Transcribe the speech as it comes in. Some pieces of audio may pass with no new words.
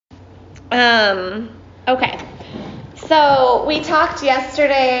Okay. So we talked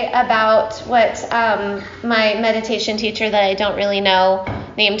yesterday about what my meditation teacher that I don't really know,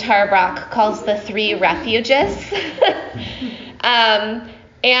 named Tara Brach, calls the 3 refuges.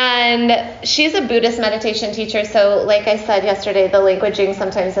 And she's a Buddhist meditation teacher, so like I said yesterday, the languaging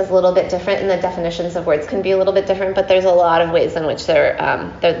sometimes is a little bit different, and the definitions of words can be a little bit different, but there's a lot of ways in which they're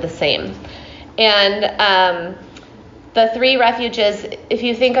the same. And the 3 refuges, if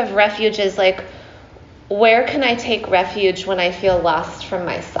you think of refuges like, where can I take refuge when I feel lost from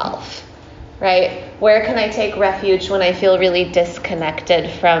myself, right? Where can I take refuge when I feel really disconnected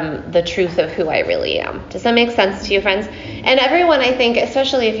from the truth of who I really am? Does that make sense to you, friends? And everyone, I think,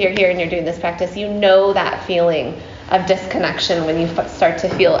 especially if you're here and you're doing this practice, you know that feeling of disconnection when you start to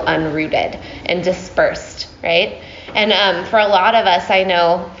feel unrooted and dispersed, right? And for a lot of us, I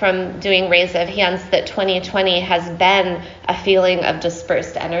know from doing Raise of Hands that 2020 has been a feeling of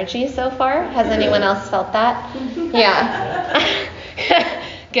dispersed energy so far. Has anyone else felt that? Yeah.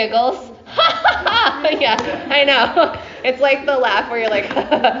 Giggles. Yeah, I know. It's like the laugh where you're like,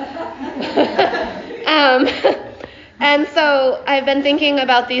 and so I've been thinking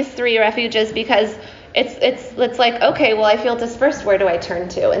about these 3 refuges because it's like, okay, well, I feel dispersed. Where do I turn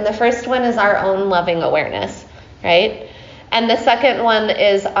to? And the first one is our own loving awareness, right? And the second one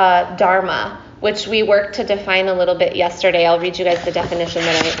is Dharma, which we worked to define a little bit yesterday. I'll read you guys the definition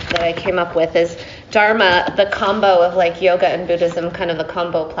that I came up with. Is Dharma, the combo of like yoga and Buddhism, kind of the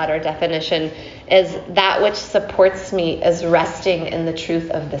combo platter definition, is that which supports me as resting in the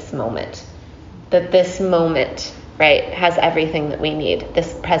truth of this moment. That this moment, right, has everything that we need,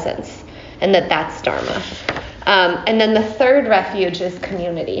 this presence, and that's Dharma. And then the third refuge is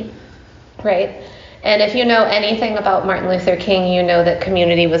community, right? And if you know anything about Martin Luther King, you know that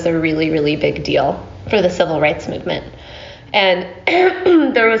community was a really, really big deal for the civil rights movement. And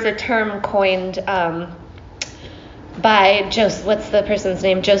there was a term coined by what's the person's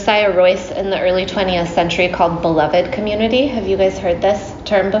name? Josiah Royce in the early 20th century called beloved community. Have you guys heard this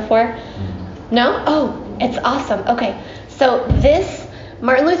term before? No? Oh, it's awesome. Okay. So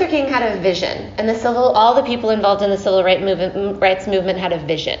Martin Luther King had a vision, and all the people involved in the civil rights movement had a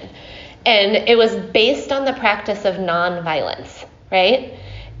vision. And it was based on the practice of nonviolence, right?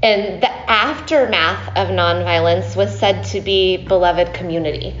 And the aftermath of nonviolence was said to be beloved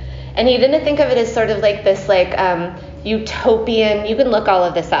community. And he didn't think of it as sort of like this utopian, you can look all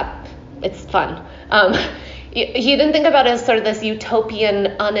of this up, it's fun. He didn't think about it as sort of this utopian,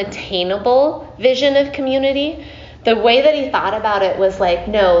 unattainable vision of community. The way that he thought about it was like,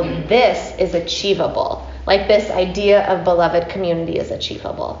 no, this is achievable. Like this idea of beloved community is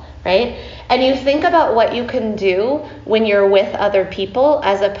achievable, right? And you think about what you can do when you're with other people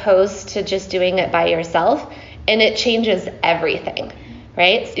as opposed to just doing it by yourself, and it changes everything,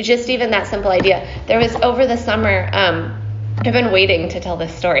 right? Just even that simple idea. There was over the summer, I've been waiting to tell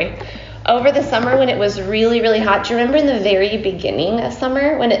this story. Over the summer when it was really, really hot, do you remember in the very beginning of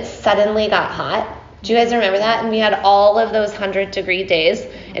summer when it suddenly got hot? Do you guys remember that? And we had all of those 100-degree days,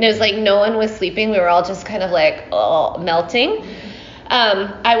 and it was like no one was sleeping. We were all just kind of like, melting.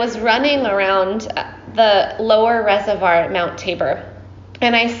 I was running around the lower reservoir at Mount Tabor,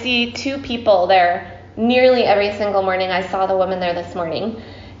 and I see 2 people there nearly every single morning. I saw the woman there this morning,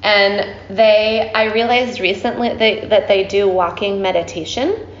 and I realized recently that they do walking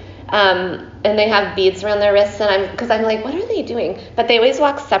meditation. And they have beads around their wrists, because I'm like, what are they doing? But they always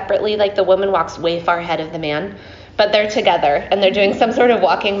walk separately, like the woman walks way far ahead of the man, but they're together, and they're doing some sort of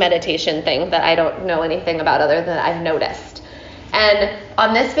walking meditation thing that I don't know anything about other than I've noticed. And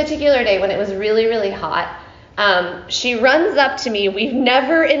on this particular day, when it was really, really hot, she runs up to me. We've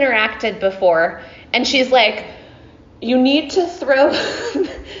never interacted before, and she's like, you need to throw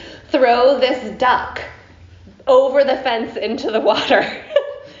this duck over the fence into the water.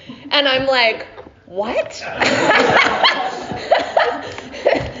 And I'm like, what?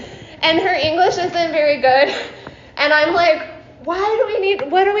 And her English isn't very good. And I'm like, what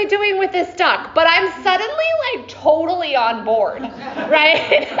are we doing with this duck? But I'm suddenly like totally on board,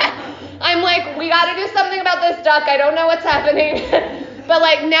 right? I'm like, we got to do something about this duck. I don't know what's happening. But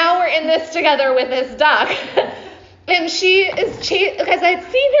like now we're in this together with this duck. And she is because I'd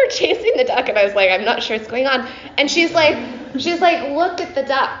seen her chasing the duck, and I was like, I'm not sure what's going on. And she's like, look at the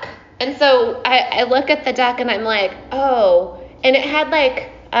duck. And so I look at the duck, and I'm like, oh. And it had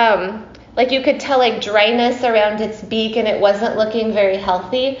like you could tell like dryness around its beak, and it wasn't looking very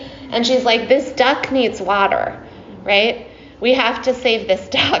healthy. And she's like, this duck needs water, right? We have to save this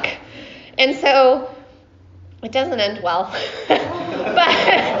duck. And so it doesn't end well.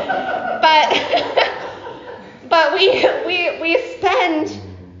 But we spend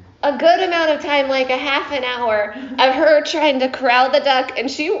a good amount of time, like a half an hour, of her trying to corral the duck. And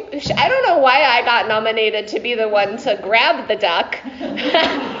she I don't know why I got nominated to be the one to grab the duck.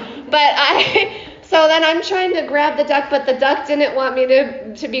 So then I'm trying to grab the duck, but the duck didn't want me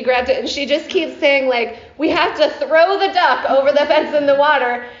to be grabbed. And she just keeps saying, like, we have to throw the duck over the fence in the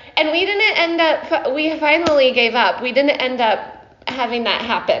water. And we finally gave up. We didn't end up having that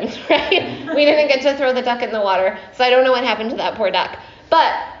happen, right? We didn't get to throw the duck in the water. So I don't know what happened to that poor duck.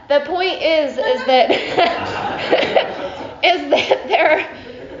 But the point is that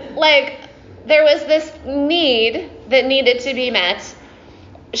there was this need that needed to be met.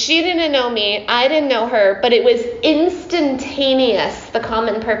 She didn't know me, I didn't know her, but it was instantaneous, the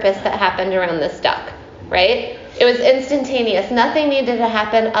common purpose that happened around this duck, right? It was instantaneous. Nothing needed to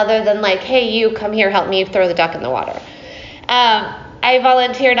happen other than like, hey, you come here, help me throw the duck in the water. I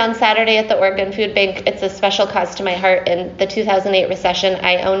volunteered on Saturday at the Oregon Food Bank. It's a special cause to my heart. In the 2008 recession,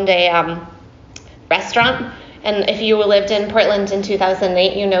 I owned a restaurant. And if you lived in Portland in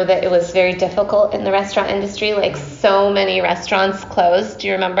 2008, you know that it was very difficult in the restaurant industry. Like, so many restaurants closed. Do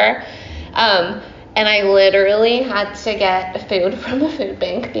you remember? And I literally had to get food from a food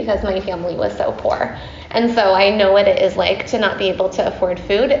bank because my family was so poor. And so I know what it is like to not be able to afford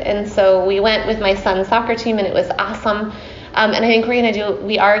food. And so we went with my son's soccer team, and it was awesome. And I think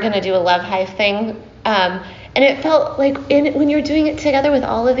we are gonna do a Love Hive thing. And it felt like when you're doing it together with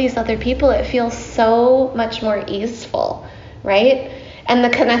all of these other people, it feels so much more easeful, right? And the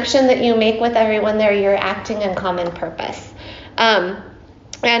connection that you make with everyone there, you're acting in common purpose. And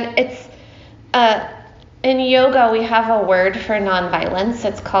it's in yoga, we have a word for nonviolence.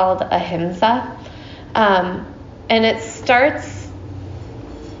 It's called ahimsa. And it starts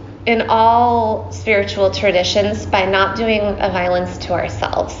in all spiritual traditions by not doing a violence to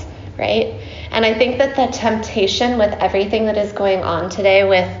ourselves, right? And I think that the temptation with everything that is going on today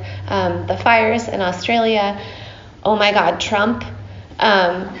with the fires in Australia, oh my God, Trump,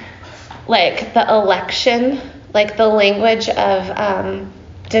 like the election, like the language of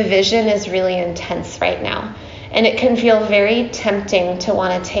division is really intense right now. And it can feel very tempting to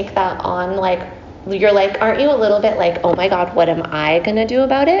want to take that on. Like, you're like, aren't you a little bit like, oh my God, what am I going to do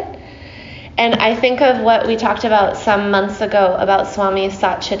about it? And I think of what we talked about some months ago about Swami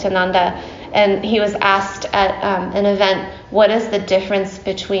Satchitananda. And he was asked at an event, what is the difference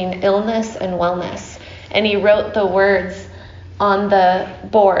between illness and wellness? And he wrote the words on the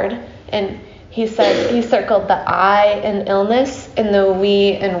board, and he said, he circled the I in illness and the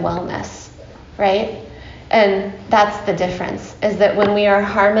we in wellness, right? And that's the difference, is that when we are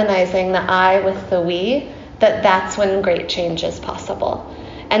harmonizing the I with the we, that's when great change is possible.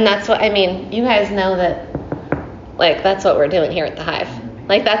 And that's what, I mean, you guys know that, like, that's what we're doing here at the Hive.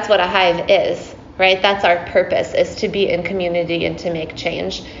 Like, that's what a hive is, right? That's our purpose, is to be in community and to make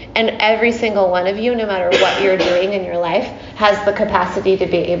change. And every single one of you, no matter what you're doing in your life, has the capacity to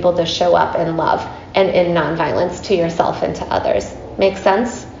be able to show up in love and in nonviolence to yourself and to others. Make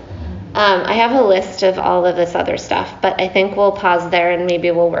sense? I have a list of all of this other stuff, but I think we'll pause there and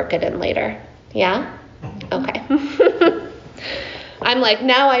maybe we'll work it in later. Yeah? Okay. I'm like,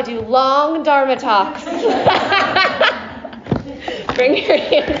 now I do long Dharma talks. Bring your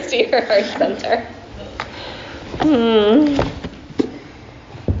hands to your heart center.